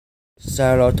Say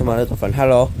hello to my little friend.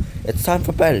 Hello. It's time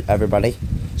for bed, everybody.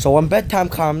 So when bedtime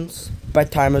comes,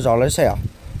 bedtime is always here.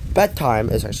 Bedtime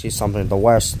is actually something the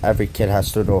worst every kid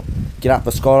has to do. Get up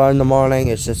for school in the morning,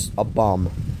 it's just a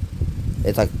bum.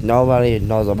 It's like nobody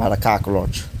knows about a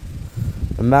cockroach.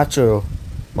 And not true.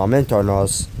 My Minto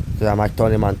knows, because I'm like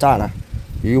Tony Montana.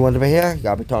 You want to be here? You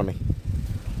gotta be Tony.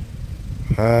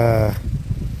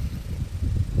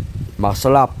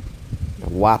 Muscle up.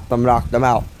 Whap them, knock them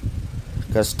out.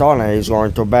 Because Tony is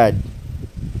going to bed.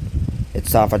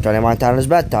 It's time for Tony Montana's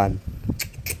bedtime.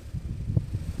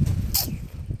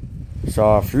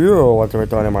 So if you want to be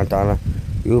Tony Montana,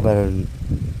 you better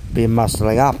be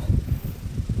muscling up.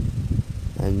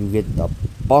 And you get the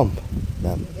bump.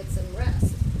 Then get some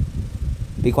rest.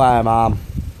 Be quiet, Mom.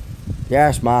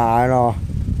 Yes, Mom, I know.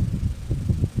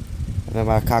 And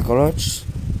my cockroach.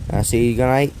 I see you good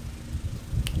night.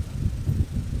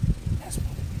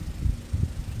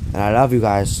 And I love you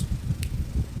guys.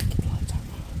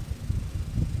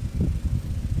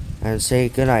 And say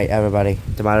good night, everybody,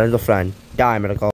 to my little friend, Diamond.